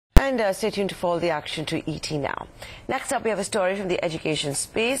And stay tuned to follow the action to ET now. Next up, we have a story from the education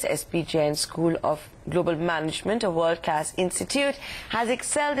space. SP Jain School of Global Management, a world-class institute, has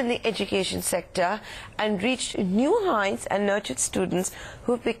excelled in the education sector and reached new heights and nurtured students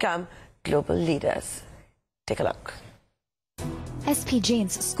who've become global leaders. Take a look. SP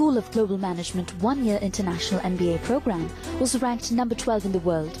Jain's School of Global Management one-year international MBA program was ranked number 12 in the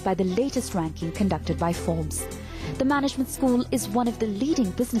world by the latest ranking conducted by Forbes. The management school is one of the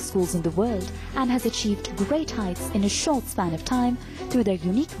leading business schools in the world and has achieved great heights in a short span of time through their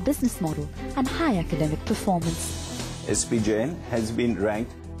unique business model and high academic performance. SP Jain has been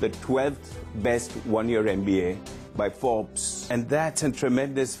ranked the 12th best one-year MBA by Forbes, and that's a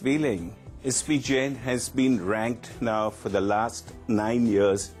tremendous feeling. SP Jain has been ranked now for the last 9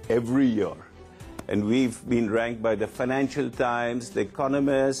 years every year, and we've been ranked by the Financial Times, The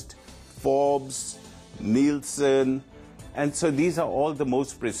Economist, Forbes, Nielsen, and so these are all the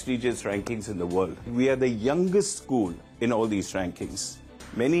most prestigious rankings in the world. We are the youngest school in all these rankings.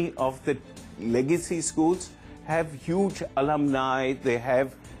 Many of the legacy schools have huge alumni, they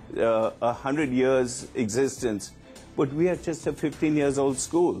have 100 years existence, but we are just a 15 years old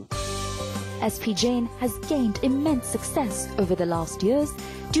school. SP Jain has gained immense success over the last years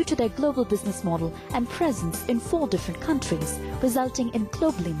due to their global business model and presence in 4 different countries, resulting in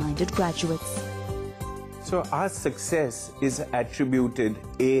globally minded graduates. So our success is attributed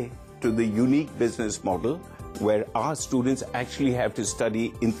to the unique business model where our students actually have to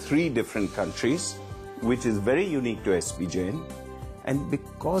study in 3 different countries, which is very unique to SP Jain. And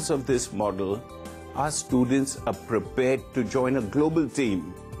because of this model, our students are prepared to join a global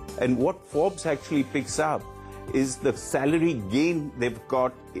team. And what Forbes actually picks up is the salary gain they've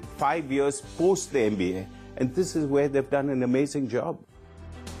got 5 years post the MBA. And this is where they've done an amazing job.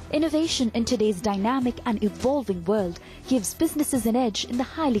 Innovation in today's dynamic and evolving world gives businesses an edge in the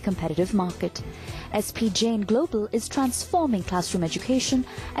highly competitive market. SP Jain Global is transforming classroom education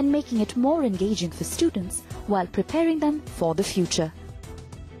and making it more engaging for students while preparing them for the future.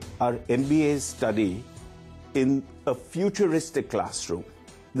 Our MBAs study in a futuristic classroom.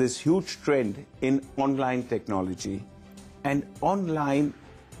 This huge trend in online technology, and online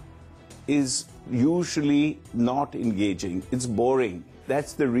is usually not engaging, it's boring.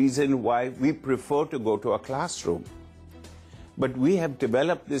 That's the reason why we prefer to go to a classroom. But we have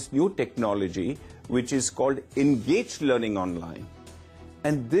developed this new technology which is called engaged learning online,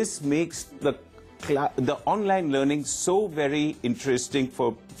 and this makes the online learning so very interesting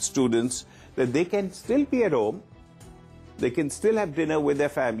for students that they can still be at home, they can still have dinner with their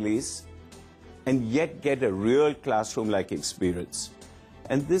families, and yet get a real classroom-like experience.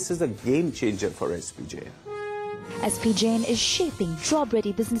 And this is a game changer for SP Jain. SP Jain is shaping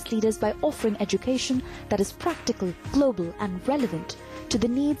job-ready business leaders by offering education that is practical, global and relevant to the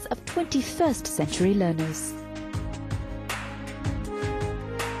needs of 21st century learners.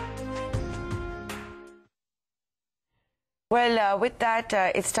 Well, with that,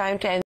 it's time to end.